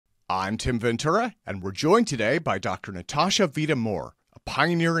I'm Tim Ventura, and we're joined today by Dr. Natasha Vita-More, a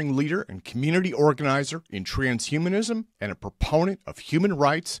pioneering leader and community organizer in transhumanism and a proponent of human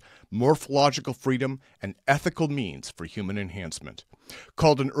rights, morphological freedom, and ethical means for human enhancement.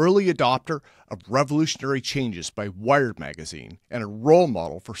 Called an early adopter of revolutionary changes by Wired magazine and a role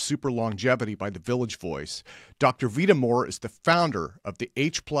model for superlongevity by The Village Voice, Dr. Vita-More is the founder of the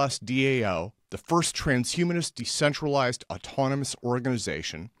H+DAO, the first transhumanist decentralized autonomous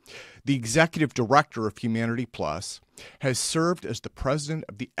organization, the executive director of Humanity Plus, has served as the president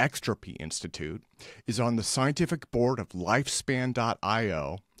of the Extropy Institute, is on the scientific board of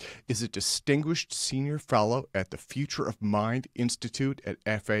Lifespan.io, is a distinguished senior fellow at the Future of Mind Institute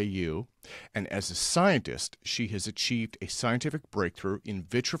at FAU, and as a scientist, she has achieved a scientific breakthrough in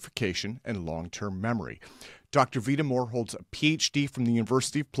vitrification and long-term memory. Dr. Vita-More holds a PhD from the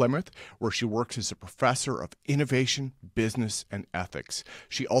University of Plymouth, where she works as a professor of innovation, business, and ethics.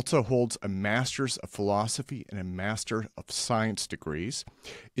 She also holds a Master's of Philosophy and a Master of Science degrees,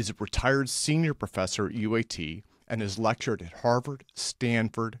 is a retired senior professor at UAT, and has lectured at Harvard,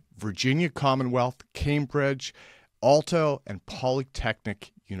 Stanford, Virginia Commonwealth, Cambridge, Aalto, and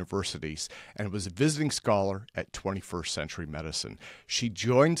Polytechnic universities, and was a visiting scholar at 21st Century Medicine. She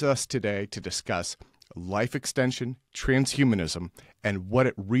joins us today to discuss life extension, transhumanism, and what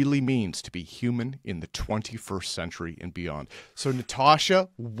it really means to be human in the 21st century and beyond. So, Natasha,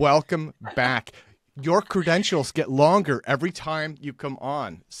 welcome back. Your credentials get longer every time you come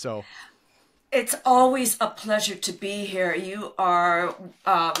on. So, it's always a pleasure to be here. You are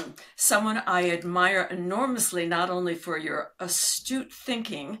someone I admire enormously, not only for your astute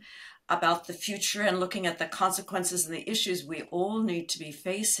thinking about the future and looking at the consequences and the issues we all need to be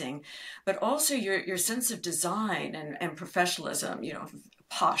facing, but also your sense of design and professionalism,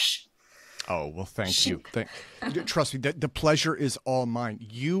 posh. Oh, well, thank you. Trust me, the pleasure is all mine.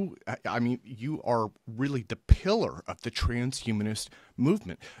 You are really the pillar of the transhumanist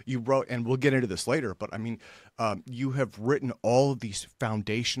movement. You wrote, and we'll get into this later, but you have written all of these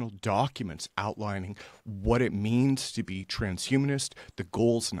foundational documents outlining what it means to be transhumanist, the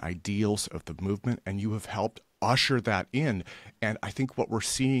goals and ideals of the movement, and you have helped usher that in. And I think what we're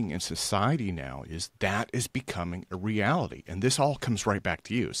seeing in society now is that is becoming a reality. And this all comes right back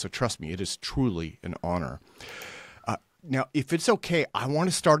to you. So trust me, it is truly an honor. Now, if it's okay, I want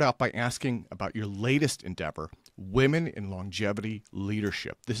to start out by asking about your latest endeavor, Women in Longevity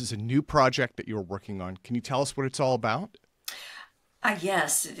Leadership. This is a new project that you're working on. Can you tell us what it's all about?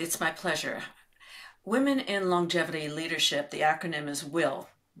 Yes, it's my pleasure. Women in Longevity Leadership, the acronym is WILL.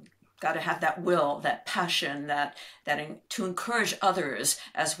 Got to have that will, that passion, to encourage others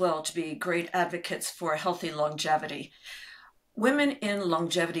as well to be great advocates for healthy longevity. Women in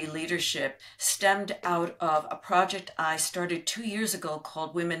Longevity Leadership stemmed out of a project I started 2 years ago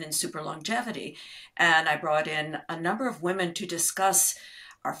called Women in Superlongevity, and I brought in a number of women to discuss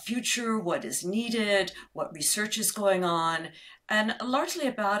our future, what is needed, what research is going on, and largely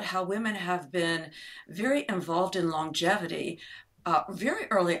about how women have been very involved in longevity very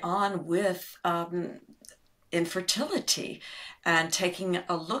early on with infertility, and taking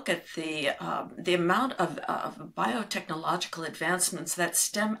a look at the amount of biotechnological advancements that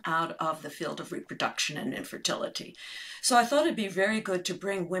stem out of the field of reproduction and infertility. So I thought it'd be very good to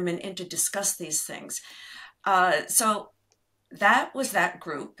bring women in to discuss these things. So that was that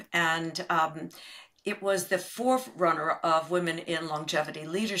group, and it was the forerunner of Women in Longevity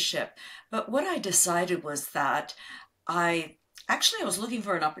Leadership. But what I decided was that I was looking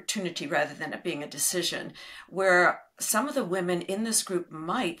for an opportunity rather than it being a decision where some of the women in this group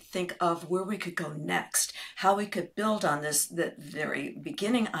might think of where we could go next, how we could build on the very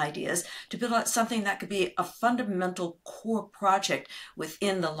beginning ideas to build out something that could be a fundamental core project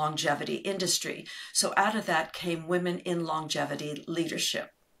within the longevity industry. So out of that came Women in Longevity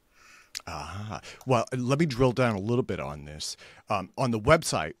Leadership. Well, let me drill down a little bit on this. On the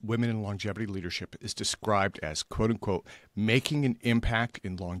website, Women in Longevity Leadership is described as, quote unquote, making an impact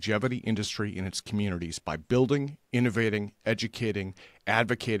in longevity industry in its communities by building, innovating, educating,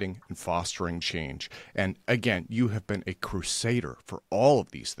 advocating, and fostering change. And again, you have been a crusader for all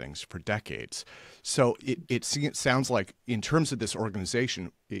of these things for decades. So it sounds like in terms of this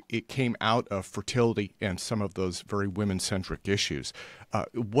organization, it came out of fertility and some of those very women-centric issues.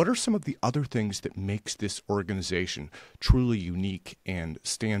 What are some of the other things that makes this organization truly unique and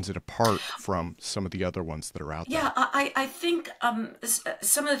stands it apart from some of the other ones that are out there? Yeah, I think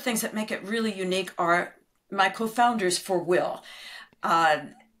some of the things that make it really unique are my co-founders for WILL.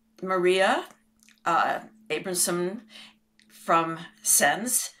 Maria Abramson from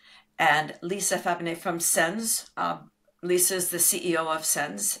SENS and Lisa Fabinet from SENS Lisa is the CEO of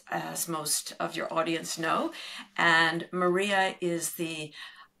Sense, as most of your audience know, and Maria is the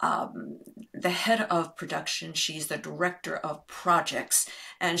head of production. She's the director of projects,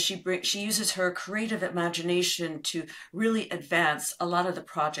 and she uses her creative imagination to really advance a lot of the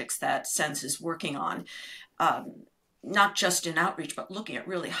projects that Sense is working on, not just in outreach, but looking at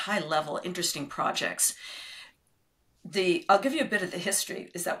really high-level, interesting projects. I'll give you a bit of the history.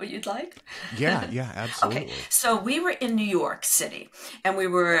 Is that what you'd like? Yeah, absolutely. Okay, so we were in New York City, and we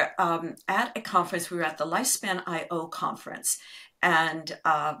were at a conference. We were at the Lifespan I/O conference, and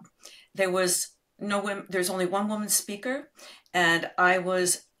there's only one woman speaker, and I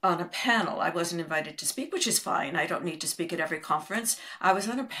was on a panel. I wasn't invited to speak, which is fine. I don't need to speak at every conference. I was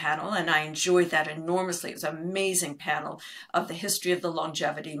on a panel, and I enjoyed that enormously. It was an amazing panel of the history of the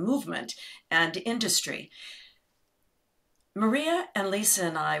longevity movement and industry. Maria and Lisa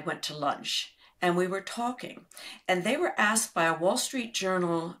and I went to lunch, and we were talking, and they were asked by a Wall Street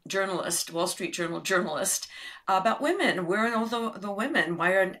Journal journalist about women. Where are all the women?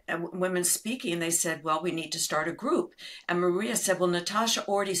 Why aren't women speaking? They said, well, we need to start a group. And Maria said, well, Natasha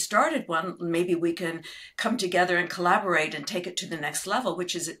already started one. Maybe we can come together and collaborate and take it to the next level,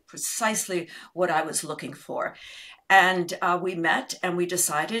 which is precisely what I was looking for. And we met and we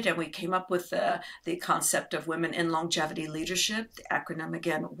decided, and we came up with the concept of Women in Longevity Leadership, the acronym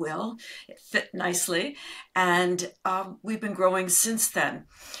again, WILL. It fit nicely. And we've been growing since then.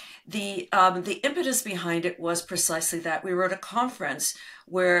 The impetus behind it was precisely that. We were at a conference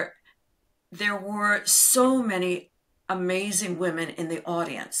where there were so many amazing women in the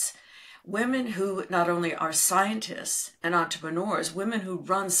audience. Women who not only are scientists and entrepreneurs, women who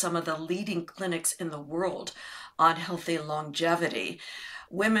run some of the leading clinics in the world on healthy longevity,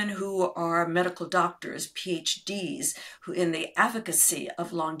 women who are medical doctors, PhDs, who in the advocacy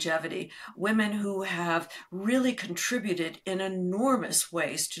of longevity, women who have really contributed in enormous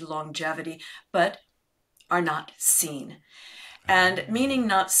ways to longevity, but are not seen. And meaning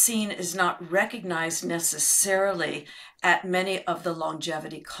not seen is not recognized necessarily at many of the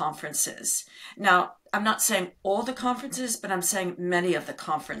longevity conferences. Now, I'm not saying all the conferences, but I'm saying many of the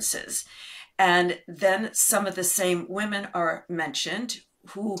conferences. And then some of the same women are mentioned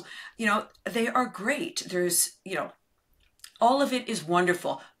who, they are great. There's, all of it is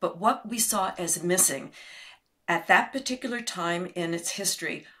wonderful. But what we saw as missing at that particular time in its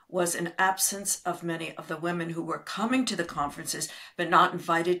history was an absence of many of the women who were coming to the conferences, but not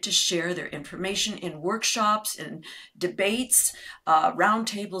invited to share their information in workshops, in debates,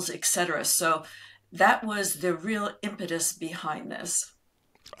 roundtables, etc. So that was the real impetus behind this.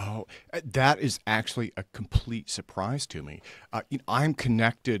 Oh, that is actually a complete surprise to me. I'm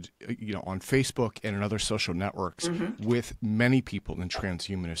connected, on Facebook and in other social networks with many people in the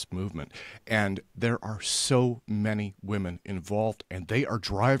transhumanist movement, and there are so many women involved, and they are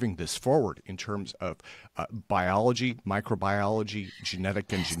driving this forward in terms of biology, microbiology,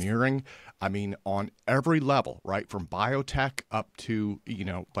 genetic engineering. I mean, on every level, right? From biotech up to,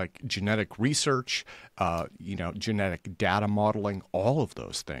 like genetic research, genetic data modeling, all of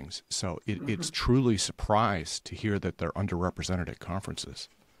those things. So it's truly surprised to hear that they're underrepresented at conferences.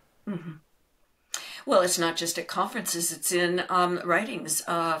 Mm-hmm. Well, it's not just at conferences, it's in writings.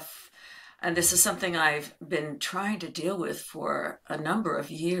 And this is something I've been trying to deal with for a number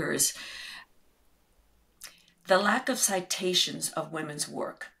of years. The lack of citations of women's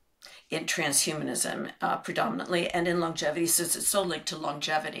work in transhumanism predominantly, and in longevity, since it's so linked to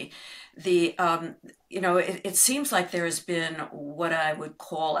longevity. It seems like there has been what I would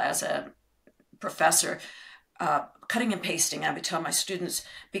call, as a professor, cutting and pasting. I would tell my students,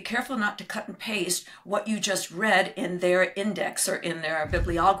 be careful not to cut and paste what you just read in their index or in their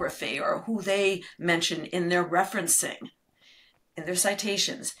bibliography or who they mention in their referencing, in their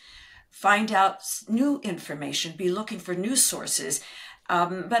citations. Find out new information, be looking for news sources.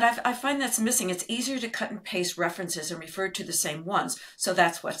 But I find that's missing. It's easier to cut and paste references and refer to the same ones. So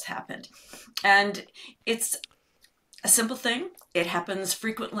that's what's happened. And it's a simple thing. It happens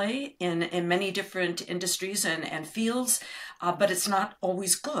frequently in many different industries and fields, but it's not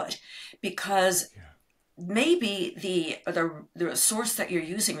always good because maybe the source that you're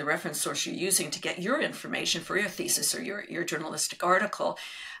using, the reference source you're using to get your information for your thesis or your journalistic article,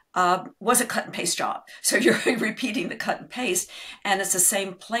 was a cut and paste job. So you're repeating the cut and paste, and it's the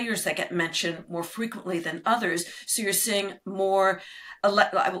same players that get mentioned more frequently than others. So you're seeing more,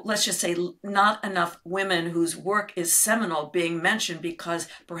 let's just say, not enough women whose work is seminal being mentioned because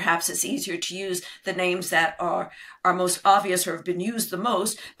perhaps it's easier to use the names that are most obvious or have been used the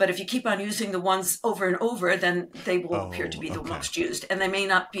most. But if you keep on using the ones over and over, then they will appear to be the most used. And they may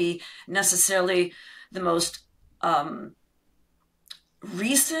not be necessarily the most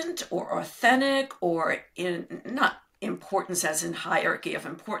recent or authentic, or in not importance as in hierarchy of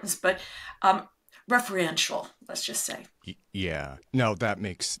importance, but referential, let's just say. Yeah, no, that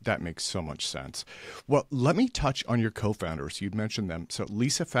makes so much sense. Well, let me touch on your co-founders. You'd mentioned them. So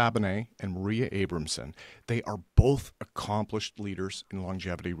Lisa Fabinet and Maria Abramson, they are both accomplished leaders in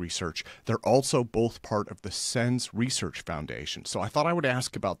longevity research. They're also both part of the SENS Research Foundation. So I thought I would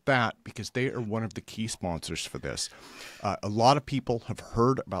ask about that because they are one of the key sponsors for this. A lot of people have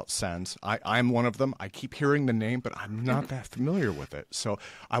heard about SENS. I'm one of them. I keep hearing the name, but I'm not that familiar with it. So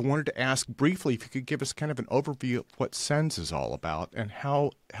I wanted to ask briefly if you could give us kind of an overview of what SENS is all about and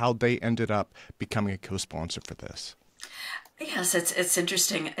how they ended up becoming a co-sponsor for this. Yes, it's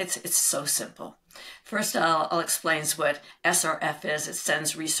interesting. It's so simple. First, I'll explain what SRF is. It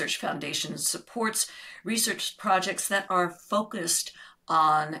SENS Research Foundation, supports research projects that are focused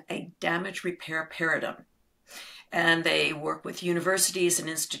on a damage repair paradigm. And they work with universities and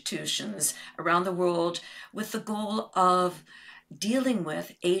institutions around the world with the goal of dealing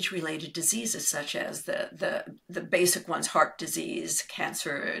with age-related diseases such as the basic ones: heart disease,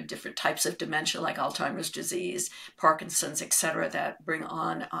 cancer, different types of dementia like Alzheimer's disease, Parkinson's, etc., that bring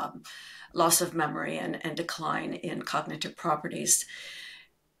on loss of memory and decline in cognitive properties.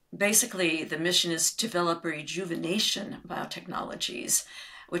 Basically, the mission is to develop rejuvenation biotechnologies,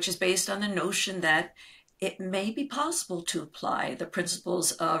 which is based on the notion that it may be possible to apply the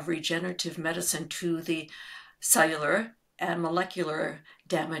principles of regenerative medicine to the cellular and molecular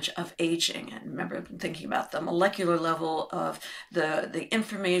damage of aging. And remember, I've been thinking about the molecular level of the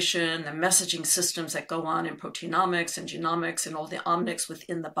information, the messaging systems that go on in proteinomics and genomics and all the omics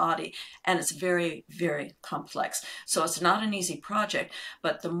within the body. And it's very, very complex. So it's not an easy project,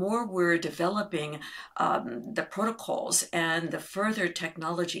 but the more we're developing the protocols and the further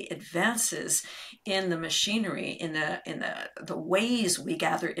technology advances in the machinery, in the ways we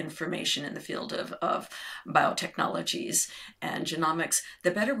gather information in the field of biotechnologies and genomics, the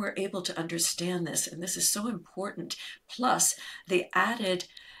better we're able to understand this. And this is so important. Plus, the added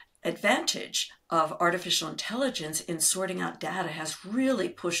advantage of artificial intelligence in sorting out data has really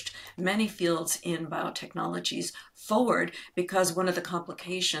pushed many fields in biotechnologies forward, because one of the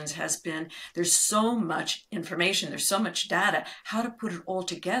complications has been there's so much information, there's so much data, how to put it all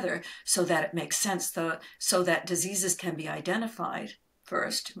together so that it makes sense, so that diseases can be identified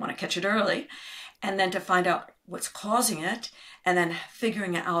first, want to catch it early, and then to find out what's causing it, and then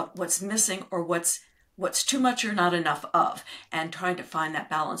figuring out what's missing or what's too much or not enough of, and trying to find that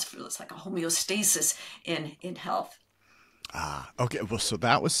balance for it's like a homeostasis in health. Okay. Well, so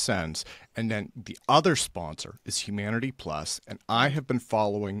that was SENS. And then the other sponsor is Humanity Plus, and I have been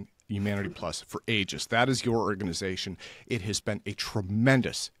following Humanity Plus for ages. That is your organization. It has been a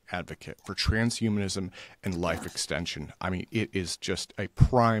tremendous advocate for transhumanism and life extension. I mean, it is just a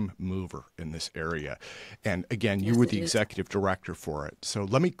prime mover in this area. And again, you were the executive director for it. So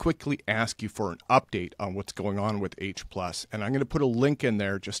let me quickly ask you for an update on what's going on with H+. And I'm going to put a link in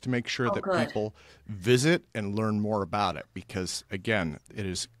there just to make sure that people visit and learn more about it, because again, it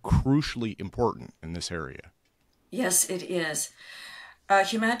is crucially important in this area. Yes, it is.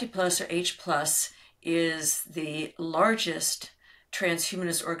 Humanity Plus, or H+, is the largest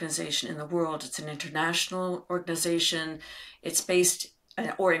transhumanist organization in the world. It's an international organization. It's based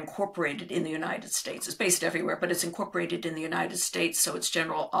or incorporated in the United States. It's based everywhere, but it's incorporated in the United States. So its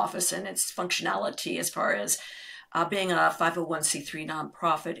general office and its functionality as far as being a 501c3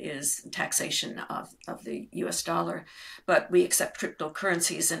 nonprofit is taxation of the US dollar. But we accept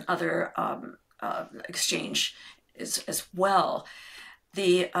cryptocurrencies and other exchange as well.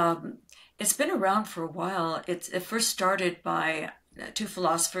 It's been around for a while. It first started by two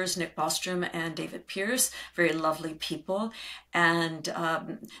philosophers, Nick Bostrom and David Pierce, very lovely people. And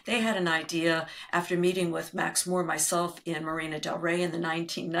they had an idea after meeting with Max Moore, myself, in Marina del Rey in the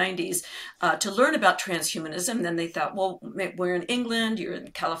 1990s to learn about transhumanism. Then they thought, well, we're in England, you're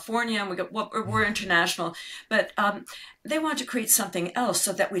in California, and we go, well, we're international. But they wanted to create something else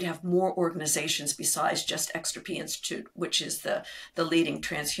so that we'd have more organizations besides just Extropy Institute, which is the leading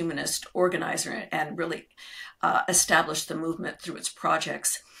transhumanist organizer and really established the movement through its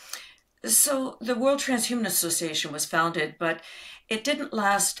projects. So the World Transhumanist Association was founded, but it didn't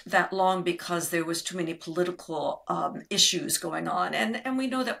last that long because there was too many political issues going on. And we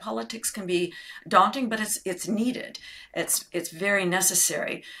know that politics can be daunting, but it's needed. It's very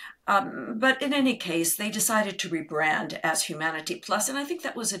necessary. But in any case, they decided to rebrand as Humanity Plus. And I think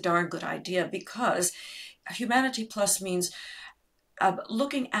that was a darn good idea, because Humanity Plus means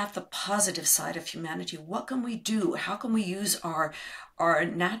looking at the positive side of humanity. What can we do? How can we use our our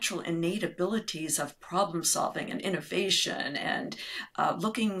natural innate abilities of problem solving and innovation and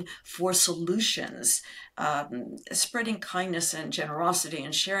looking for solutions, spreading kindness and generosity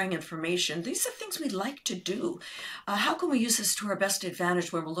and sharing information. These are things we like to do. How can we use this to our best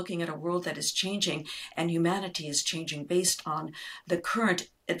advantage when we're looking at a world that is changing and humanity is changing based on the current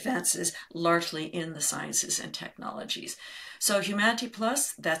advances largely in the sciences and technologies? So Humanity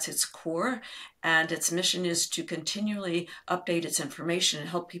Plus, that's its core, and its mission is to continually update its information and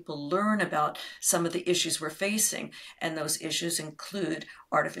help people learn about some of the issues we're facing. And those issues include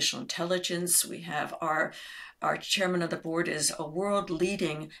artificial intelligence. We have our chairman of the board is a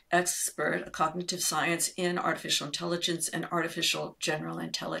world-leading expert of cognitive science in artificial intelligence and artificial general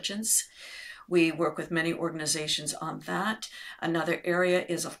intelligence. We work with many organizations on that. Another area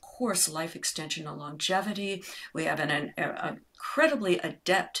is, of course, life extension and longevity. We have an incredibly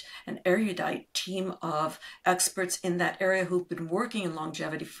adept and erudite team of experts in that area who've been working in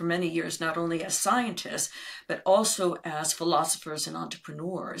longevity for many years, not only as scientists, but also as philosophers and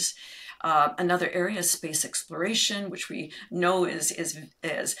entrepreneurs. Another area is space exploration, which we know is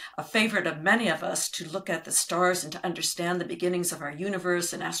a favorite of many of us, to look at the stars and to understand the beginnings of our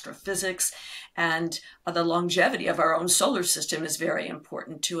universe and astrophysics. And the longevity of our own solar system is very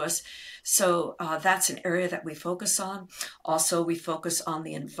important to us. So that's an area that we focus on. Also, we focus on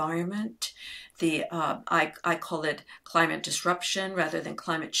the environment. I call it climate disruption rather than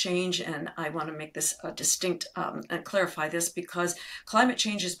climate change, and I want to make this distinct and clarify this, because climate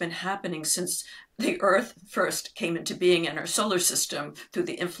change has been happening since the Earth first came into being in our solar system through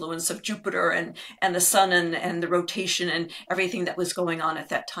the influence of Jupiter and the sun and the rotation and everything that was going on at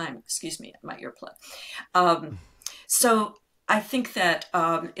that time. Excuse me, my earplug. So I think that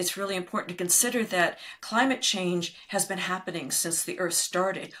it's really important to consider that climate change has been happening since the Earth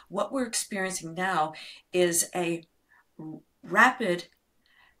started. What we're experiencing now is a rapid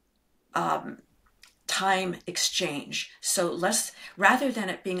time exchange. So rather than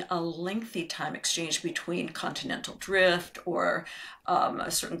it being a lengthy time exchange between continental drift or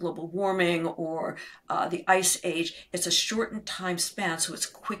a certain global warming or the ice age, it's a shortened time span, so it's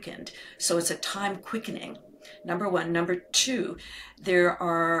quickened. So it's a time quickening. Number one. Number two, there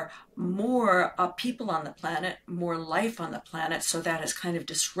are more people on the planet, more life on the planet, so that has kind of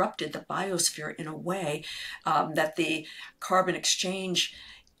disrupted the biosphere in a way that the carbon exchange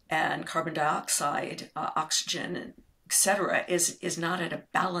and carbon dioxide, oxygen, etc., is not at a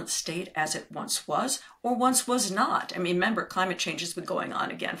balanced state as it once was or once was not. I mean, remember, climate change has been going on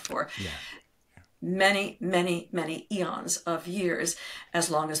again for many, many, many eons of years,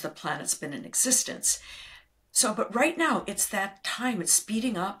 as long as the planet's been in existence. So, but right now, it's that time, it's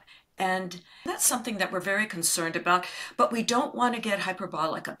speeding up, and that's something that we're very concerned about, but we don't want to get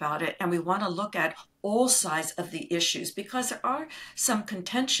hyperbolic about it, and we want to look at all sides of the issues, because there are some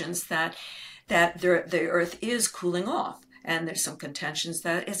contentions that the Earth is cooling off, and there's some contentions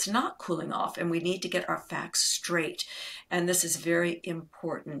that it's not cooling off, and we need to get our facts straight. And this is very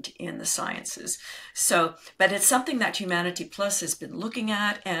important in the sciences. So, but it's something that Humanity Plus has been looking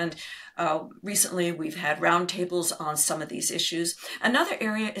at, and recently we've had roundtables on some of these issues. Another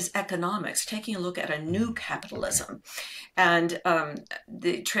area is economics, taking a look at a new capitalism. And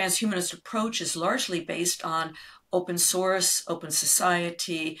the transhumanist approach is largely based on open source, open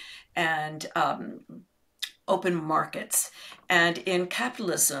society, and open markets. And in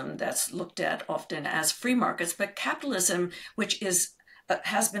capitalism, that's looked at often as free markets, but capitalism, which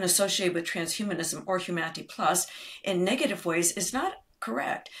has been associated with transhumanism or Humanity Plus in negative ways, is not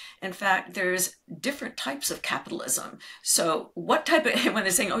correct. In fact, there's different types of capitalism. So what type of, when they're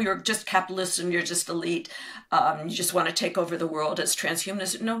saying, oh, you're just capitalist and you're just elite, you just want to take over the world as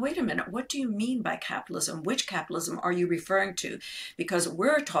transhumanist. No, wait a minute. What do you mean by capitalism? Which capitalism are you referring to? Because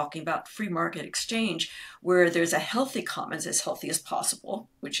we're talking about free market exchange, where there's a healthy commons, as healthy as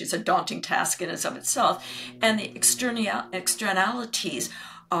possible, which is a daunting task in and of itself, and the externalities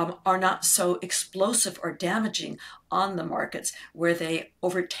are not so explosive or damaging on the markets, where they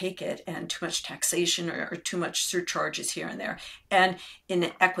overtake it and too much taxation or too much surcharges here and there, and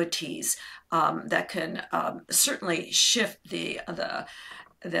inequities that can certainly shift the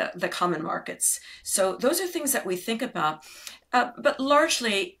common markets. So those are things that we think about, but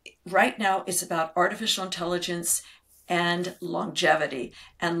largely right now it's about artificial intelligence and longevity,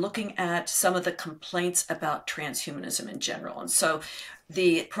 and looking at some of the complaints about transhumanism in general. And so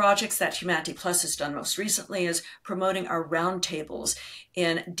the projects that Humanity Plus has done most recently is promoting our roundtables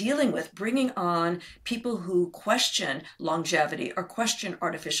in dealing with bringing on people who question longevity or question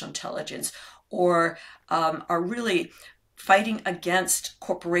artificial intelligence, or are really fighting against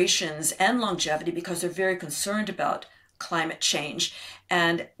corporations and longevity because they're very concerned about climate change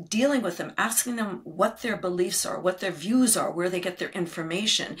and dealing with them, asking them what their beliefs are, what their views are, where they get their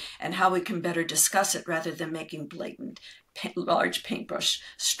information, and how we can better discuss it rather than making blatant, large paintbrush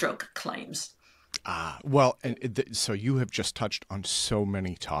stroke claims. Well, so you have just touched on so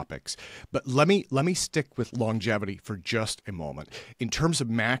many topics, but let me stick with longevity for just a moment. In terms of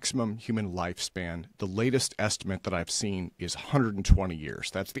maximum human lifespan, the latest estimate that I've seen is 120 years.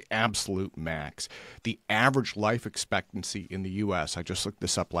 That's the absolute max. The average life expectancy in the U.S., I just looked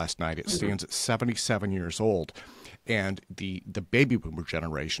this up last night, it stands at 77 years old. And the baby boomer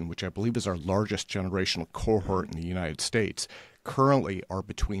generation, which I believe is our largest generational cohort in the United States, currently are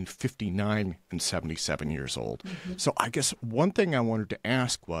between 59 and 77 years old. So I guess one thing I wanted to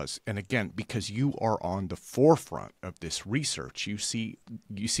ask was, and again, because you are on the forefront of this research, you see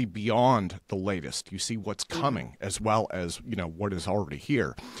beyond the latest, you see what's coming as well as, what is already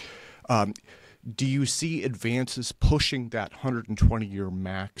here. Do you see advances pushing that 120-year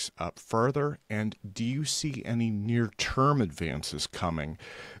max up further? And do you see any near-term advances coming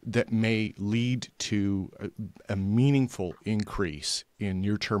that may lead to a meaningful increase in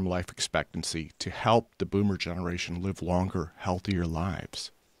near-term life expectancy to help the boomer generation live longer, healthier lives?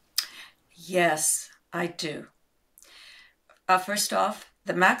 Yes, I do. First off,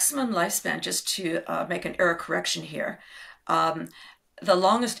 the maximum lifespan, just to make an error correction here, the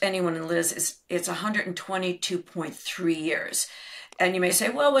longest anyone lives it's 122.3 years. And you may say,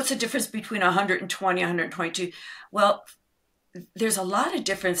 well, what's the difference between 120 and 122? Well, there's a lot of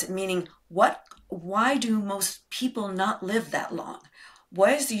difference, meaning why do most people not live that long?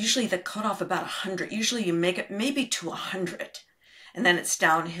 Why is usually the cutoff about 100? Usually you make it maybe to 100. And then it's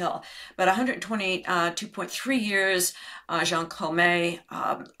downhill. But 122.3 years, Jean Comey,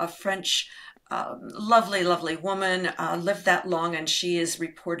 a French lovely, lovely woman, lived that long, and she is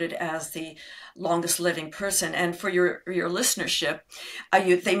reported as the longest living person. And for your listenership,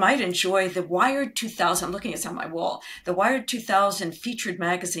 they might enjoy the Wired 2000. I'm looking at it on my wall. The Wired 2000 featured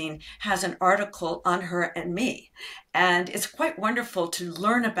magazine has an article on her and me. And it's quite wonderful to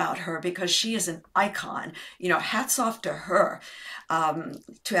learn about her because she is an icon. Hats off to her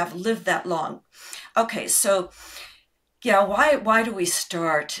to have lived that long. Okay, so yeah, why do we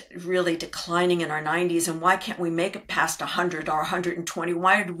start really declining in our 90s, and why can't we make it past 100 or 120?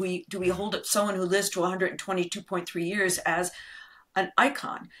 Why do we hold up someone who lives to 122.3 years as an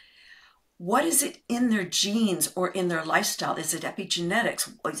icon? What is it in their genes or in their lifestyle? Is it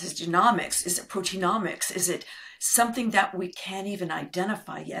epigenetics? Is it genomics? Is it proteinomics? Is it something that we can't even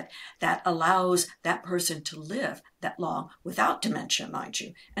identify yet that allows that person to live that long without dementia, mind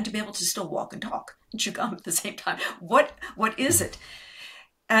you, and to be able to still walk and talk and chew gum at the same time? What is it?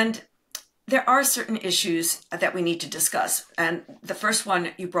 And there are certain issues that we need to discuss. And the first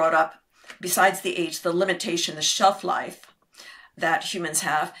one you brought up, besides the age, the limitation, the shelf life that humans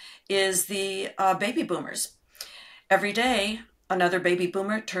have, is the baby boomers. Every day, another baby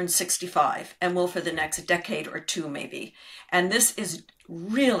boomer turns 65 and will for the next decade or two maybe. And this is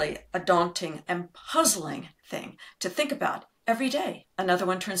really a daunting and puzzling thing to think about. Every day, another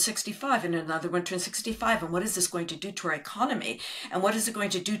one turns 65 and another one turns 65. And what is this going to do to our economy? And what is it going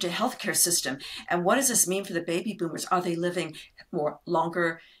to do to the healthcare system? And what does this mean for the baby boomers? Are they living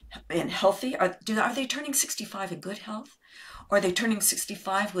longer and healthy? Are they turning 65 in good health? Or are they turning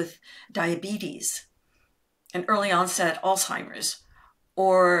 65 with diabetes and early onset Alzheimer's,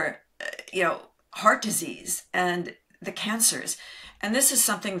 or heart disease and the cancers? And this is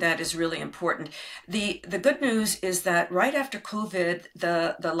something that is really important. The good news is that right after COVID,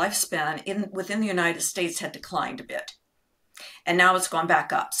 the lifespan within the United States had declined a bit. And now it's gone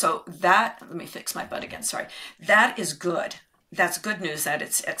back up. So let me fix my butt again, sorry. That is good. That's good news that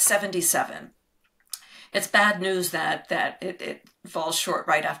it's at 77. It's bad news that it falls short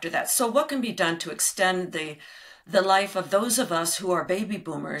right after that. So what can be done to extend the life of those of us who are baby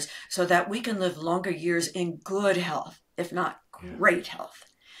boomers so that we can live longer years in good health, if not great health?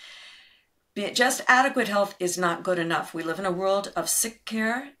 Just adequate health is not good enough. We live in a world of sick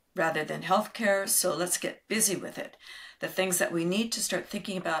care rather than health care, so let's get busy with it. The things that we need to start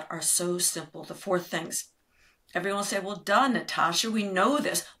thinking about are so simple. The 4 things. Everyone will say, well, duh, Natasha, we know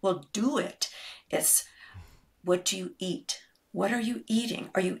this. Well, do it. It's, what do you eat? What are you eating?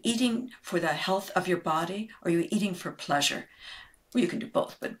 Are you eating for the health of your body? Or are you eating for pleasure? Well, you can do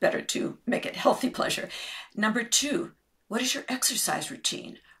both, but better to make it healthy pleasure. Number 2, what is your exercise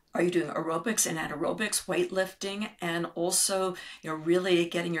routine? Are you doing aerobics and anaerobics, weightlifting, and also really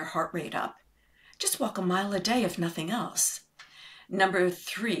getting your heart rate up? Just walk a mile a day, if nothing else. Number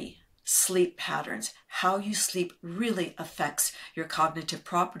 3, sleep patterns. How you sleep really affects your cognitive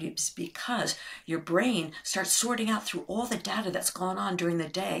properties because your brain starts sorting out through all the data that's gone on during the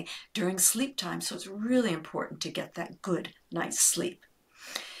day during sleep time. So it's really important to get that good night's sleep.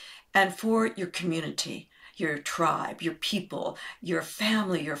 And for your community, your tribe, your people, your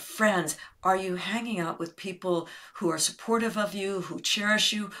family, your friends, are you hanging out with people who are supportive of you, who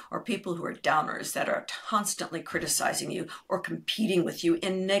cherish you, or people who are downers that are constantly criticizing you or competing with you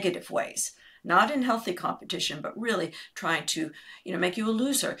in negative ways? Not in healthy competition, but really trying to, make you a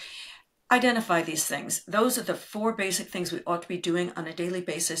loser. Identify these things. Those are the 4 basic things we ought to be doing on a daily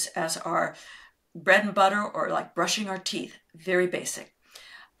basis as our bread and butter, or like brushing our teeth. Very basic.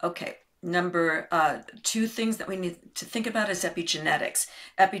 Okay, number 2 things that we need to think about is epigenetics.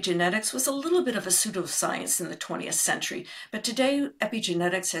 Epigenetics was a little bit of a pseudoscience in the 20th century, but today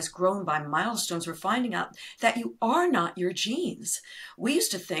epigenetics has grown by milestones. We're finding out that you are not your genes. We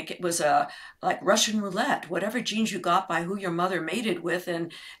used to think it was like Russian roulette, whatever genes you got by who your mother mated with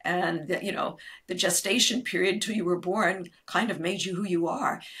and the gestation period until you were born kind of made you who you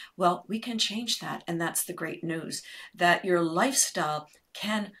are. Well, we can change that, and that's the great news, that your lifestyle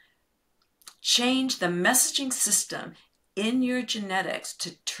can change the messaging system in your genetics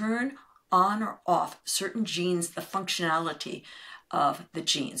to turn on or off certain genes, the functionality of the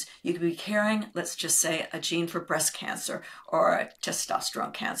genes. You could be carrying, let's just say, a gene for breast cancer or a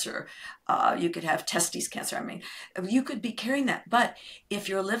testosterone cancer. You could have testes cancer. You could be carrying that. But if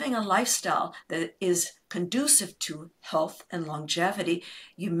you're living a lifestyle that is conducive to health and longevity,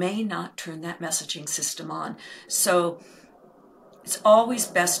 you may not turn that messaging system on. So it's always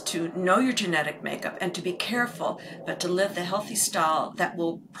best to know your genetic makeup and to be careful, but to live the healthy style that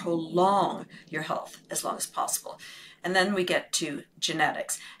will prolong your health as long as possible. And then we get to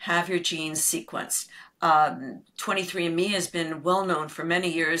genetics. Have your genes sequenced. 23andMe has been well known for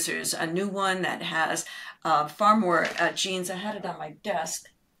many years. There's a new one that has far more genes. I had it on my desk.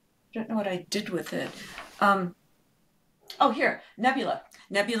 I don't know what I did with it. Here, Nebula.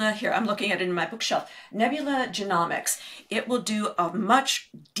 Nebula, here, I'm looking at it in my bookshelf. Nebula Genomics. It will do a much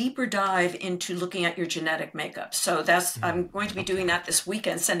deeper dive into looking at your genetic makeup. So I'm going to be doing that this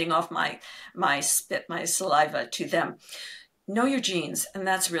weekend, sending off my spit, my saliva to them. Know your genes, and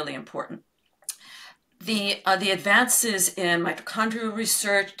that's really important. The advances in mitochondrial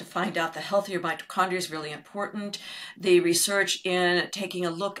research to find out the healthier mitochondria is really important. The research in taking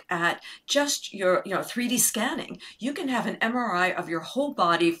a look at just your 3D scanning. You can have an MRI of your whole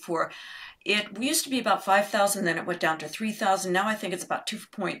body for, it used to be about $5,000, then it went down to $3,000. Now I think it's about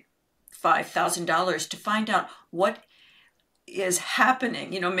 $2,500 to find out what is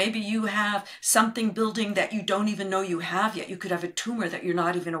happening. Maybe you have something building that you don't even know you have yet. You could have a tumor that you're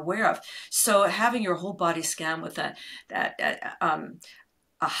not even aware of. So having your whole body scanned with a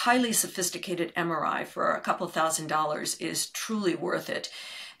highly sophisticated MRI for a couple $1,000s is truly worth it.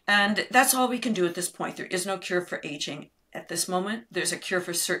 And that's all we can do at this point. There is no cure for aging at this moment. There's a cure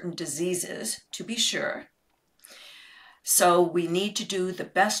for certain diseases, to be sure. So we need to do the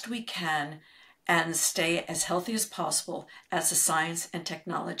best we can and stay as healthy as possible as the science and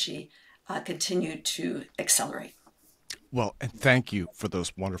technology continue to accelerate. Well, and thank you for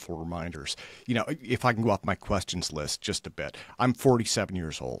those wonderful reminders. If I can go off my questions list just a bit, I'm 47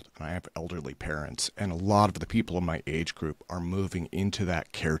 years old and I have elderly parents, and a lot of the people in my age group are moving into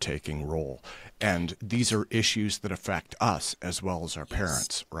that caretaking role. And these are issues that affect us as well as our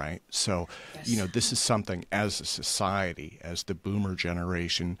parents, right? So, this is something as a society, as the boomer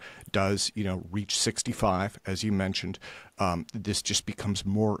generation does, reach 65, as you mentioned, this just becomes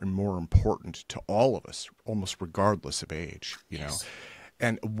more and more important to all of us, almost regardless of age, Yes.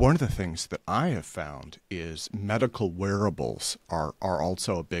 And one of the things that I have found is medical wearables are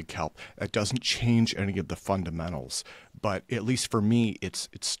also a big help. It doesn't change any of the fundamentals, but at least for me, it's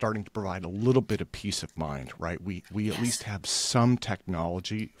starting to provide a little bit of peace of mind, right? We at least have some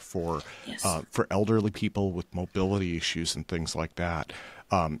technology for elderly people with mobility issues and things like that.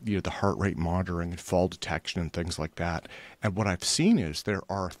 The heart rate monitoring and fall detection and things like that. And what I've seen is there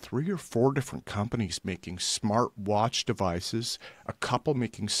are 3 or 4 different companies making smart watch devices, a couple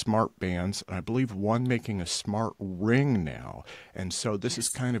making smart bands, and I believe one making a smart ring now. And so this is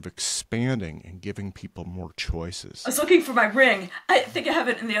kind of expanding and giving people more choices. I was looking for my ring. I think I have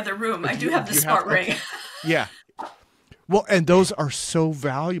it in the other room. I do have the smart ring. Okay. Yeah. Well, and those are so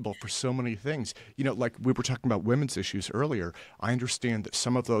valuable for so many things. Like we were talking about women's issues earlier, I understand that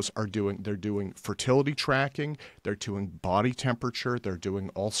some of those they're doing fertility tracking, they're doing body temperature, they're doing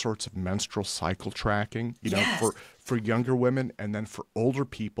all sorts of menstrual cycle tracking, for for younger women, and then for older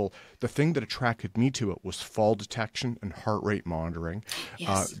people, the thing that attracted me to it was fall detection and heart rate monitoring.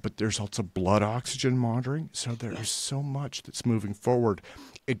 Yes. But there's also blood oxygen monitoring. So there is so much that's moving forward.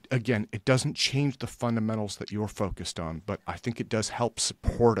 It doesn't change the fundamentals that you're focused on, but I think it does help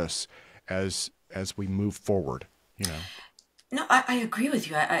support us as we move forward. No, I agree with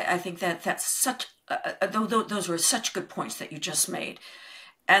you. I think that's such, those were such good points that you just made.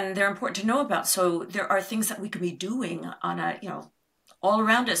 And they're important to know about. So there are things that we can be doing on all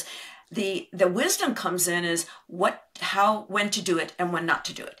around us. The wisdom comes in is when to do it and when not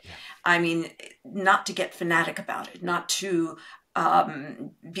to do it. Yeah. I mean, not to get fanatic about it, not to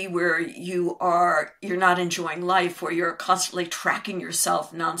be where you're not enjoying life, or you're constantly tracking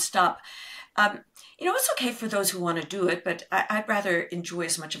yourself nonstop. It's okay for those who want to do it, but I'd rather enjoy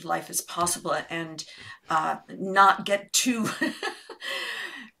as much of life as possible and not get too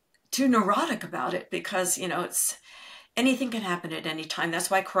too neurotic about it, because it's anything can happen at any time.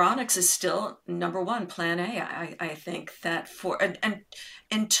 That's why chronics is still number one, plan A. I think that and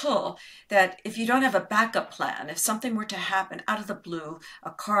until that, if you don't have a backup plan, if something were to happen out of the blue,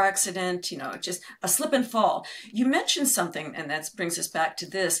 a car accident, just a slip and fall. You mentioned something, and that brings us back to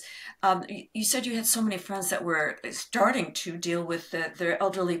this. You said you had so many friends that were starting to deal with their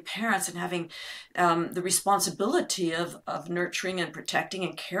elderly parents and having the responsibility of nurturing and protecting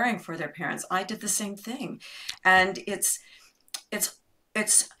and caring for their parents. I did the same thing, and it's a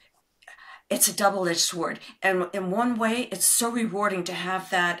double-edged sword. And in one way, it's so rewarding to have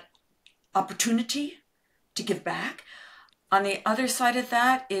that opportunity to give back. On the other side of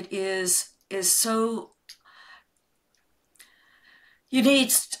that, it is so, you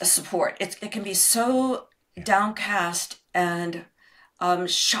need support. It can be so downcast and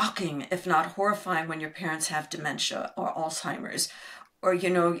shocking, if not horrifying, when your parents have dementia or Alzheimer's, or,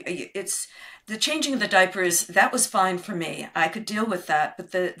 it's the changing of the diapers. That was fine for me. I could deal with that.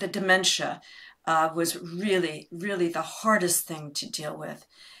 But the dementia was really, really the hardest thing to deal with.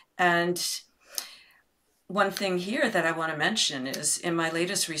 And one thing here that I want to mention is, in my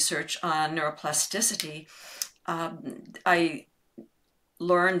latest research on neuroplasticity, I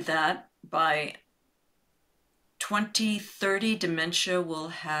learned that by 2030, dementia will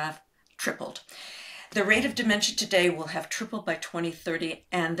have tripled. The rate of dementia today will have tripled by 2030,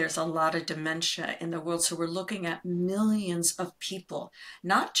 and there's a lot of dementia in the world. So we're looking at millions of people,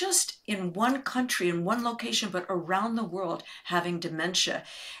 not just in one country, in one location, but around the world having dementia.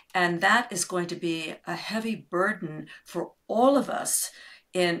 And that is going to be a heavy burden for all of us,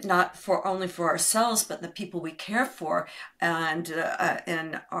 not only for ourselves, but the people we care for, and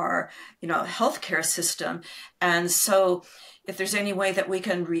in our healthcare system. And so if there's any way that we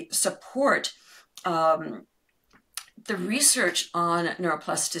can support the research on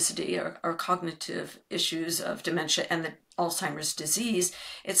neuroplasticity or cognitive issues of dementia and the Alzheimer's disease,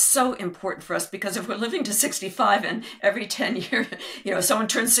 it's so important for us, because if we're living to 65 and every 10 years, someone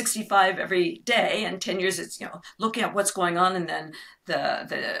turns 65 every day, and 10 years it's, looking at what's going on, and then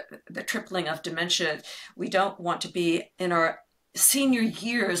the tripling of dementia, we don't want to be in our senior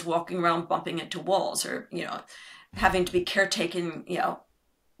years walking around bumping into walls, or, having to be caretaken,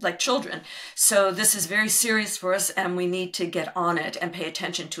 like children. So this is very serious for us, and we need to get on it and pay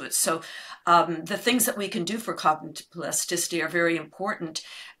attention to it. So the things that we can do for cognitive plasticity are very important.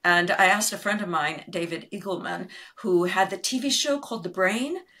 And I asked a friend of mine, David Eagleman, who had the TV show called The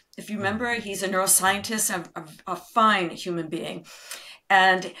Brain. If you remember, he's a neuroscientist, a fine human being.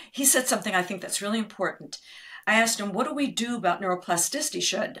 And he said something I think that's really important. I asked him, what do we do about neuroplasticity?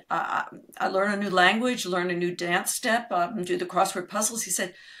 Should I learn a new language, learn a new dance step, do the crossword puzzles? He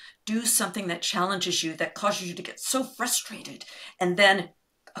said, do something that challenges you, that causes you to get so frustrated, and then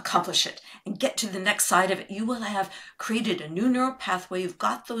accomplish it and get to the next side of it. You will have created a new neural pathway. You've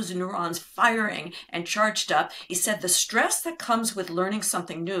got those neurons firing and charged up. He said the stress that comes with learning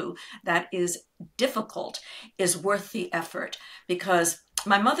something new that is difficult is worth the effort, because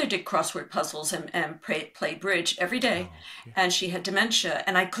my mother did crossword puzzles and played bridge every day, and she had dementia,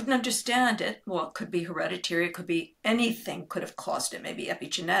 and I couldn't understand it. Well, it could be hereditary, it could be anything could have caused it, maybe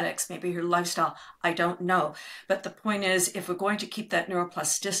epigenetics, maybe her lifestyle, I don't know. But the point is, if we're going to keep that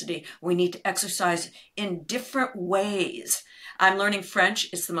neuroplasticity, we need to exercise in different ways. I'm learning French.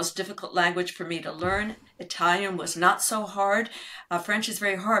 It's the most difficult language for me to learn. Italian was not so hard. French is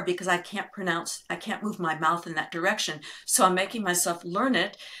very hard because I can't move my mouth in that direction. So I'm making myself learn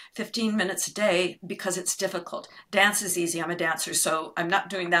it 15 minutes a day because it's difficult. Dance is easy. I'm a dancer, so I'm not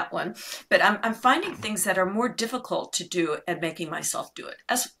doing that one. But I'm finding things that are more difficult to do and making myself do it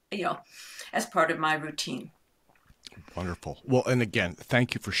as part of my routine. Wonderful. Well, and again,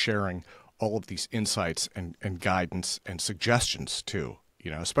 thank you for sharing all of these insights and guidance and suggestions too,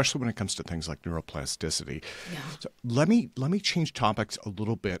 especially when it comes to things like neuroplasticity. Yeah. So let me change topics a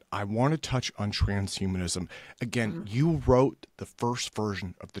little bit. I want to touch on transhumanism. Again, you wrote the first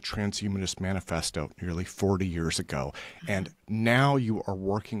version of the Transhumanist Manifesto nearly 40 years ago, and now you are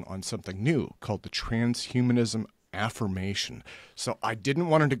working on something new called the Transhumanism Affirmation. So I didn't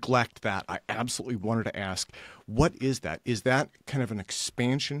want to neglect that. I absolutely wanted to ask, what is that? Is that kind of an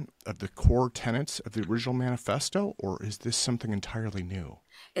expansion of the core tenets of the original manifesto, or is this something entirely new?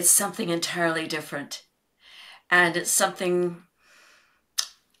 It's something entirely different. And it's something,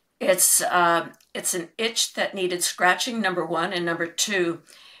 it's an itch that needed scratching, number one, and number two,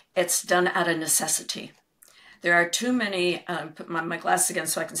 it's done out of necessity. There are too many, put my glasses again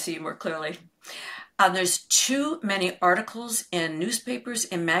so I can see you more clearly. There's too many articles in newspapers,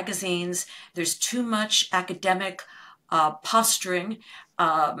 in magazines. There's too much academic posturing,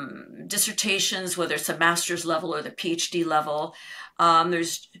 dissertations, whether it's a master's level or the PhD level.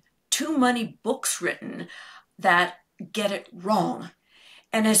 There's too many books written that get it wrong.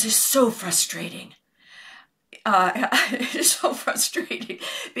 And it's just so frustrating. It's so frustrating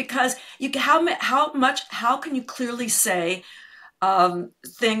because how can you clearly say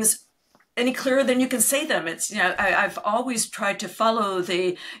things any clearer than you can say them? It's, I've always tried to follow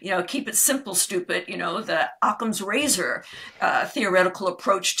the, keep it simple, stupid, the Occam's razor theoretical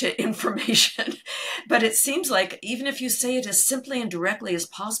approach to information. But it seems like even if you say it as simply and directly as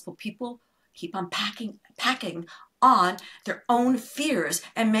possible, people keep on packing on their own fears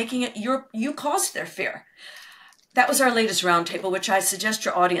and making it you caused their fear. That was our latest roundtable, which I suggest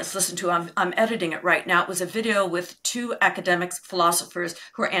your audience listen to. I'm editing it right now. It was a video with two academics, philosophers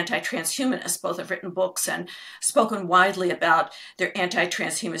who are anti-transhumanists. Both have written books and spoken widely about their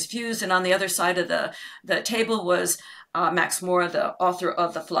anti-transhumanist views. And on the other side of the table was Max Moore, the author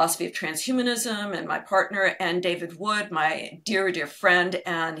of The Philosophy of Transhumanism, and my partner, and David Wood, my dear, dear friend.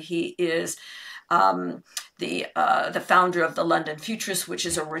 And he is the founder of the London Futurists, which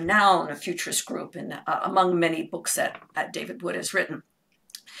is a renowned futurist group, and among many books that David Wood has written.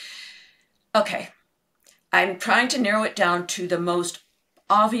 Okay, I'm trying to narrow it down to the most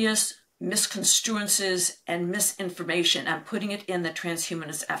obvious misconstruences and misinformation. I'm putting it in the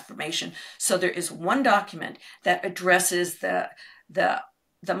Transhumanist Affirmation. So there is one document that addresses the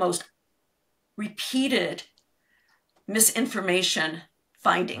most repeated misinformation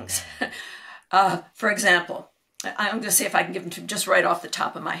findings. For example, I'm going to see if I can give them to just right off the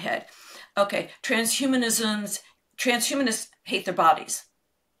top of my head. Okay, transhumanists hate their bodies.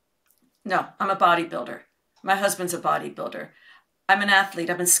 No, I'm a bodybuilder. My husband's a bodybuilder. I'm an athlete.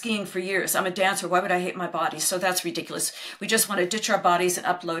 I've been skiing for years. I'm a dancer. Why would I hate my body? So that's ridiculous. We just want to ditch our bodies and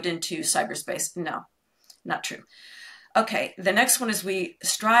upload into cyberspace. No, not true. Okay, the next one is we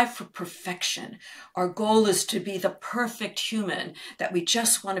strive for perfection. Our goal is to be the perfect human, that we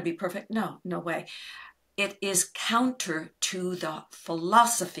just want to be perfect. No, no way. It is counter to the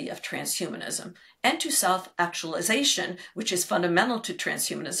philosophy of transhumanism and to self-actualization, which is fundamental to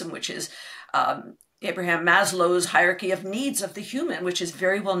transhumanism, which is Abraham Maslow's hierarchy of needs of the human, which is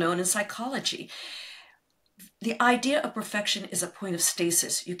very well known in psychology. The idea of perfection is a point of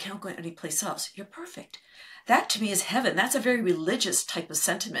stasis. You can't go anyplace else. You're perfect. That to me is heaven. That's a very religious type of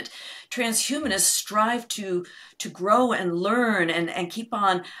sentiment. Transhumanists strive to grow and learn and keep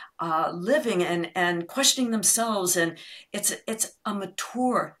on living and questioning themselves. And it's a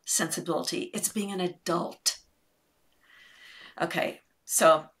mature sensibility. It's being an adult. Okay,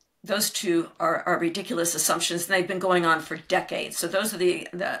 so those two are ridiculous assumptions, and they've been going on for decades. So those are the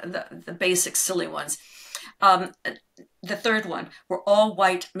basic silly ones. The third one, we're all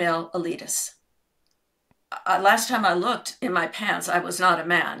white male elitists. Last time I looked in my pants, I was not a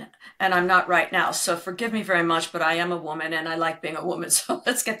man, and I'm not right now. So forgive me very much, but I am a woman and I like being a woman. So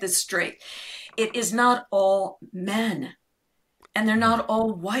let's get this straight. It is not all men, and they're not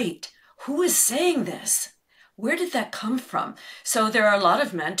all white. Who is saying this? Where did that come from? So there are a lot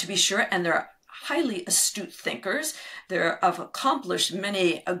of men, to be sure, and they're highly astute thinkers. Have accomplished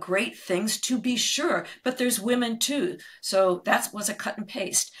many great things, to be sure, but there's women too. So that was a cut and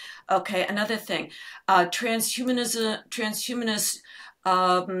paste. Okay, another thing, transhumanists,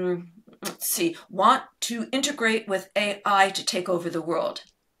 let's see, want to integrate with AI to take over the world.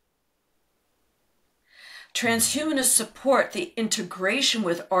 Transhumanists support the integration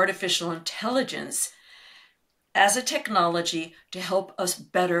with artificial intelligence as a technology to help us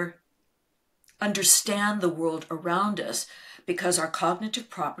better understand the world around us, because our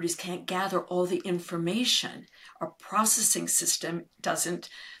cognitive properties can't gather all the information. Our processing system doesn't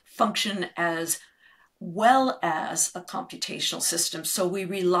function as well as a computational system. So we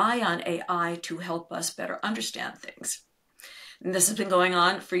rely on AI to help us better understand things. And this has been going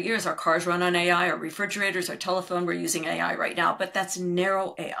on for years. Our cars run on AI, our refrigerators, our telephone, we're using AI right now, but that's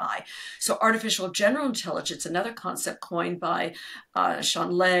narrow AI. So artificial general intelligence, another concept coined by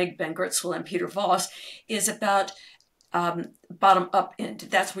Sean Legg, Ben Gertzwell, and Peter Voss, is about bottom up end.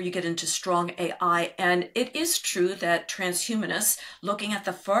 That's where you get into strong AI. And it is true that transhumanists looking at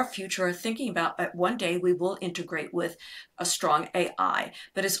the far future are thinking about one day we will integrate with a strong AI,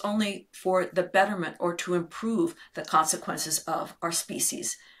 but it's only for the betterment or to improve the consequences of our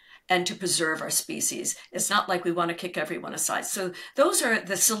species and to preserve our species. It's not like we want to kick everyone aside. So those are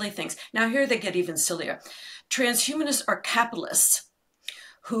the silly things. Now here they get even sillier. Transhumanists are capitalists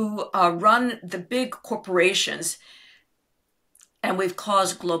who run the big corporations. And we've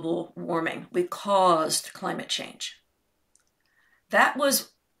caused global warming. We've caused climate change. That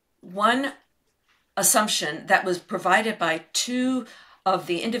was one assumption that was provided by two of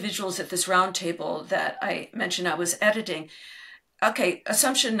the individuals at this roundtable that I mentioned I was editing. Okay,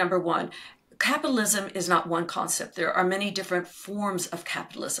 assumption number one, capitalism is not one concept. There are many different forms of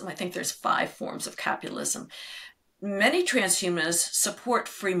capitalism. I think there's 5 forms of capitalism. Many transhumanists support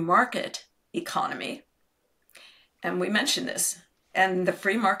free market economy. And we mentioned this. And the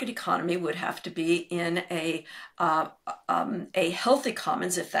free market economy would have to be in a healthy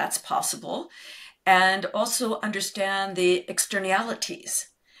commons, if that's possible, and also understand the externalities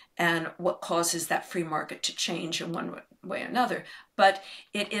and what causes that free market to change in one way or another. But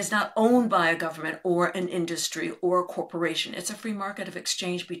it is not owned by a government or an industry or a corporation. It's a free market of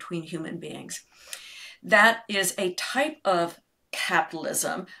exchange between human beings. That is a type of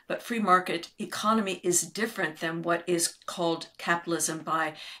capitalism, but free market economy is different than what is called capitalism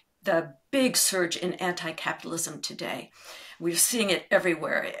by the big surge in anti-capitalism today. We're seeing it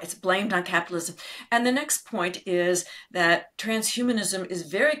everywhere. It's blamed on capitalism. And the next point is that transhumanism is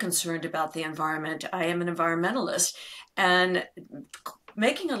very concerned about the environment. I am an environmentalist, and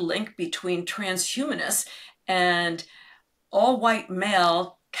making a link between transhumanists and all-white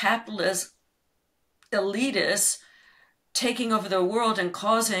male capitalist elitists taking over the world and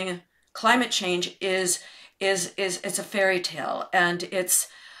causing climate change is it's a fairy tale, and it's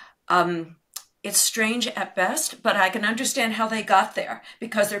strange at best, but I can understand how they got there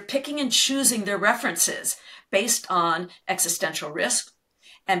because they're picking and choosing their references based on existential risk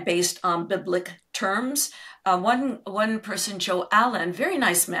and based on biblical terms. One person, Joe Allen, very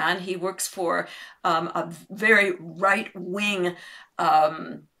nice man. He works for a very right-wing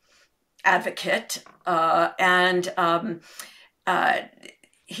advocate, and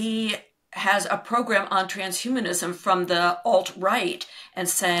he has a program on transhumanism from the alt-right and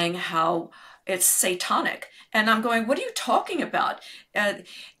saying how it's satanic. And I'm going, what are you talking about? The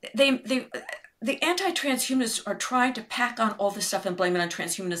anti-transhumanists are trying to pack on all this stuff and blame it on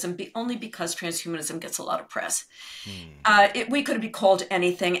transhumanism only because transhumanism gets a lot of press. We could be called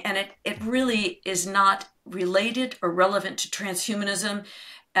anything, and it really is not related or relevant to transhumanism.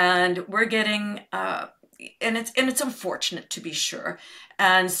 And we're getting, and it's unfortunate to be sure.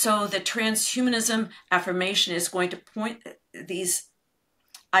 And so the transhumanism affirmation is going to point these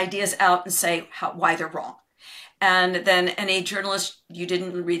ideas out and say why they're wrong. And then any journalist, you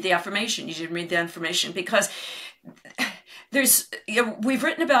didn't read the affirmation. You didn't read the information because we've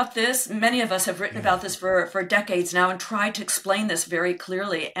written about this. Many of us have written about this for decades now and tried to explain this very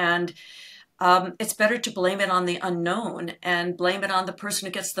clearly. And it's better to blame it on the unknown and blame it on the person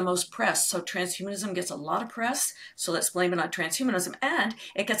who gets the most press. So transhumanism gets a lot of press, so let's blame it on transhumanism. And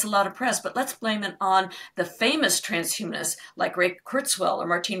it gets a lot of press, but let's blame it on the famous transhumanists like Ray Kurzweil or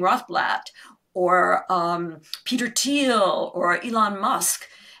Martine Rothblatt or Peter Thiel or Elon Musk.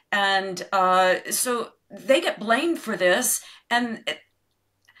 And so they get blamed for this, and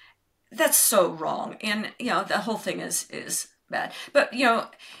that's so wrong. And, the whole thing is bad. But,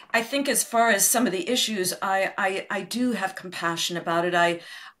 I think as far as some of the issues, I do have compassion about it.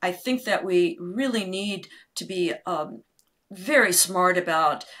 I think that we really need to be very smart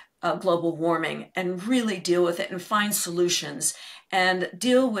about global warming and really deal with it and find solutions and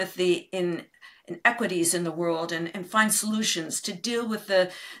deal with the inequities in the world and find solutions to deal with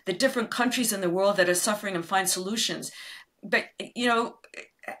the different countries in the world that are suffering and find solutions. But,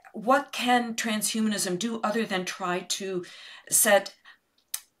 what can transhumanism do other than try to set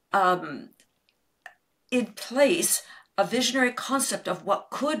in place a visionary concept of what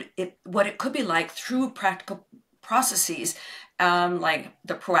it could be like through practical processes, like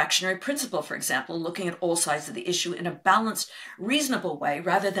the proactionary principle, for example, looking at all sides of the issue in a balanced, reasonable way,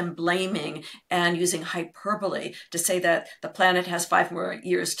 rather than blaming and using hyperbole to say that the planet has 5 more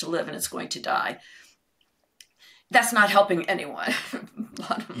years to live and it's going to die. that's not helping anyone.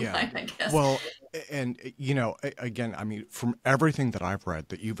 Bottom line, I guess. Well, and again, I mean, from everything that I've read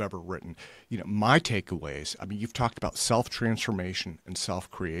that you've ever written, my takeaways, I mean, you've talked about self-transformation and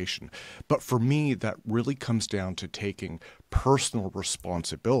self-creation, but for me, that really comes down to taking personal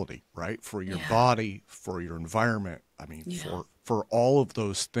responsibility, right? For your body, for your environment. I mean, for all of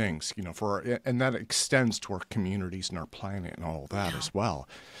those things, and that extends to our communities and our planet and all of that as well.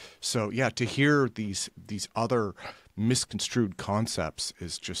 So to hear these other misconstrued concepts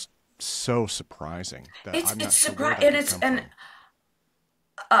is just so surprising that I'm not sure where that could come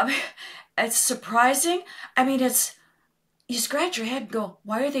from. It's surprising. I mean, you scratch your head and go,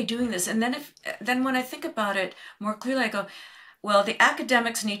 why are they doing this? And then when I think about it more clearly, I go, well, the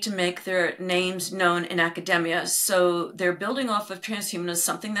academics need to make their names known in academia. So they're building off of transhumanism,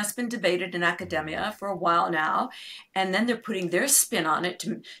 something that's been debated in academia for a while now. And then they're putting their spin on it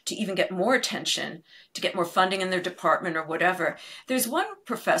to even get more attention, to get more funding in their department or whatever. There's one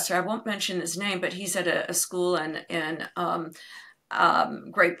professor, I won't mention his name, but he's at a school in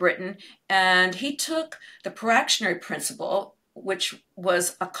Great Britain. And he took the proactionary principle, which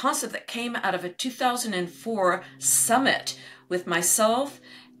was a concept that came out of a 2004 summit with myself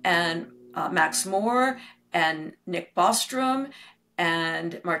and Max Moore and Nick Bostrom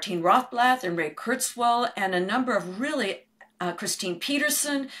and Martine Rothblatt and Ray Kurzweil and a number of really, Christine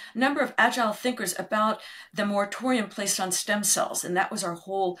Peterson, a number of agile thinkers about the moratorium placed on stem cells. And that was our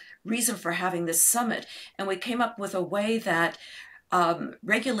whole reason for having this summit. And we came up with a way that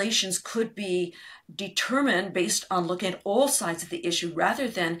regulations could be determined based on looking at all sides of the issue rather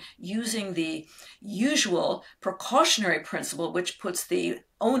than using the usual precautionary principle, which puts the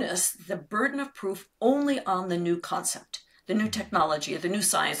onus, the burden of proof only on the new concept, the new technology, or the new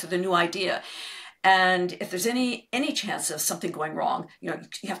science, or the new idea. And if there's any chance of something going wrong, you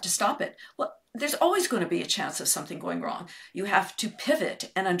have to stop it. Well, there's always going to be a chance of something going wrong. You have to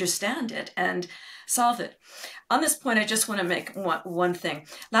pivot and understand it and solve it. On this point, I just want to make one thing.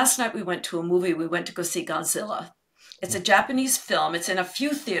 Last night we went to a movie. We went to go see Godzilla. It's a Japanese film. It's in a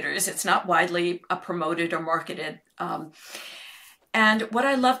few theaters. It's not widely promoted or marketed. And what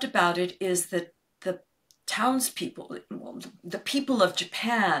I loved about it is that the townspeople, the people of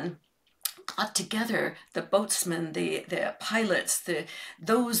Japan, got together, the boatsmen, the pilots, the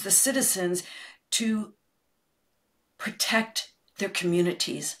citizens, to protect their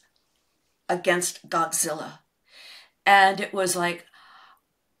communities against Godzilla. And it was like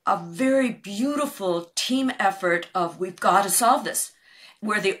a very beautiful team effort of, we've got to solve this,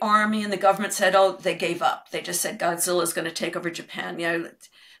 where the army and the government said, oh, they gave up. They just said Godzilla is going to take over Japan. There's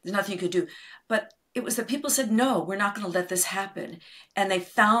nothing you could do. But it was the people said, no, we're not going to let this happen. And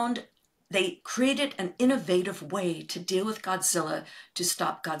they created an innovative way to deal with Godzilla, to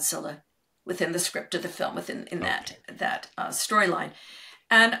stop Godzilla within the script of the film, in that storyline.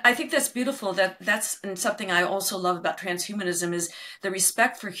 And I think that's beautiful. That's something I also love about transhumanism is the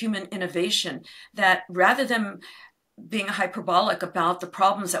respect for human innovation, that rather than being hyperbolic about the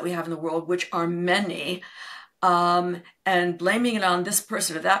problems that we have in the world, which are many, and blaming it on this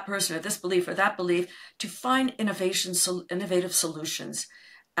person or that person or this belief or that belief, to find innovative solutions.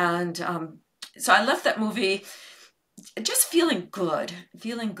 And so I left that movie just feeling good.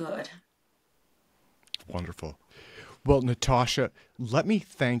 Wonderful. Well, Natasha, let me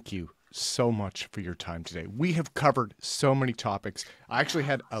thank you so much for your time today. We have covered so many topics. I actually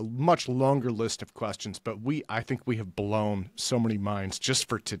had a much longer list of questions, but I think we have blown so many minds just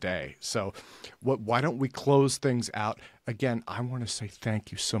for today. So why don't we close things out? Again, I want to say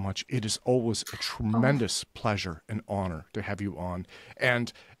thank you so much. It is always a tremendous pleasure and honor to have you on.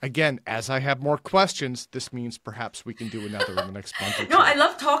 And again, as I have more questions, this means perhaps we can do another in the next month or two. No, I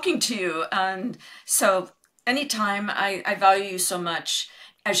love talking to you. And so anytime, I value you so much,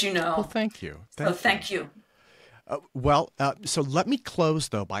 as you know. Well, thank you. Thank you. So let me close,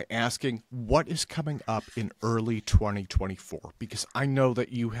 though, by asking what is coming up in early 2024, because I know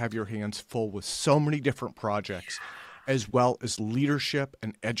that you have your hands full with so many different projects, as well as leadership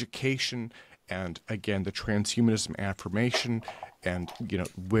and education, and again, the Transhumanism Affirmation, and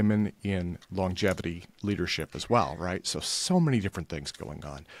women in longevity leadership as well, right? So many different things going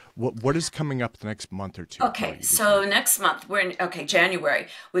on. What is coming up the next month or two? Okay, so next month we're in January.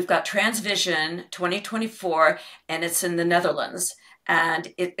 We've got Transvision 2024, and it's in the Netherlands,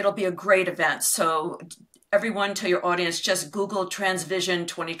 and it'll be a great event. So everyone, tell your audience, just Google Transvision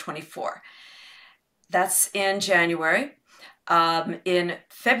 2024. That's in January. In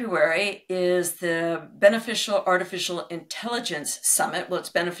February is the Beneficial Artificial Intelligence Summit. Well, it's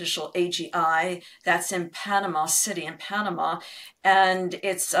Beneficial AGI. That's in Panama City, in Panama. And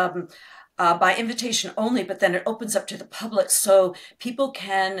it's by invitation only, but then it opens up to the public so people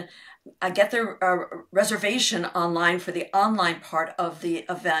can get their reservation online for the online part of the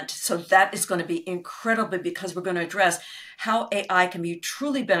event. So that is going to be incredible because we're going to address how AI can be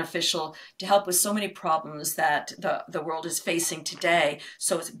truly beneficial to help with so many problems that the world is facing today.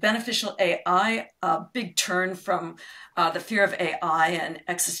 So it's beneficial AI, a big turn from the fear of AI and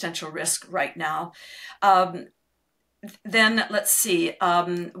existential risk right now. Then let's see,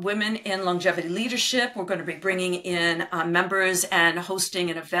 women in longevity leadership. We're going to be bringing in members and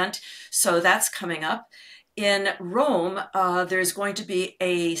hosting an event. So that's coming up. In Rome, there's going to be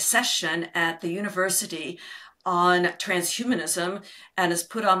a session at the university on transhumanism, and is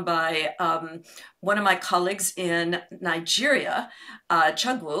put on by one of my colleagues in Nigeria,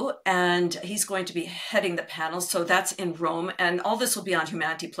 Chugwu, and he's going to be heading the panel. So that's in Rome, and all this will be on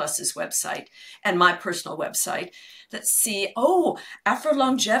Humanity Plus's website and my personal website. Let's see,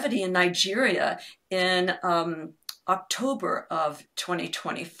 Afro-longevity in Nigeria in October of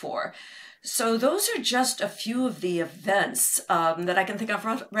 2024. So those are just a few of the events that I can think of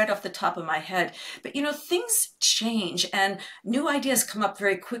right off the top of my head. But, you know, things change and new ideas come up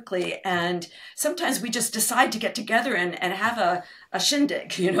very quickly. And sometimes we just decide to get together and have a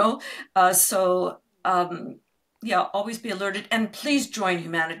shindig, you know. Yeah, always be alerted. And please join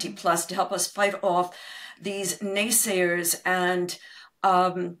Humanity Plus to help us fight off these naysayers and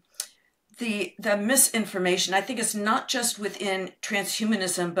the misinformation. I think it's not just within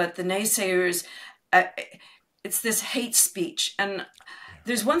transhumanism, but the naysayers, it's this hate speech. And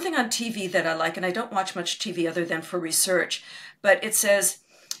there's one thing on TV that I like, and I don't watch much TV other than for research, but it says,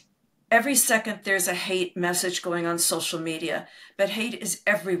 every second there's a hate message going on social media, but hate is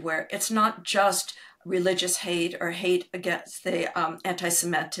everywhere. It's not just religious hate or hate against the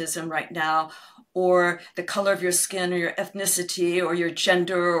anti-Semitism right now, or the color of your skin or your ethnicity or your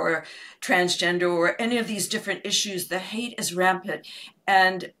gender or transgender or any of these different issues. The hate is rampant,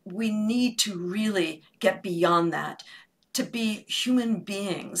 and we need to really get beyond that to be human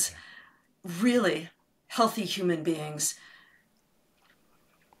beings, really healthy human beings.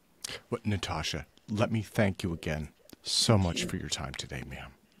 Natasha, let me thank you again so much for your time today,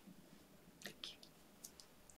 ma'am.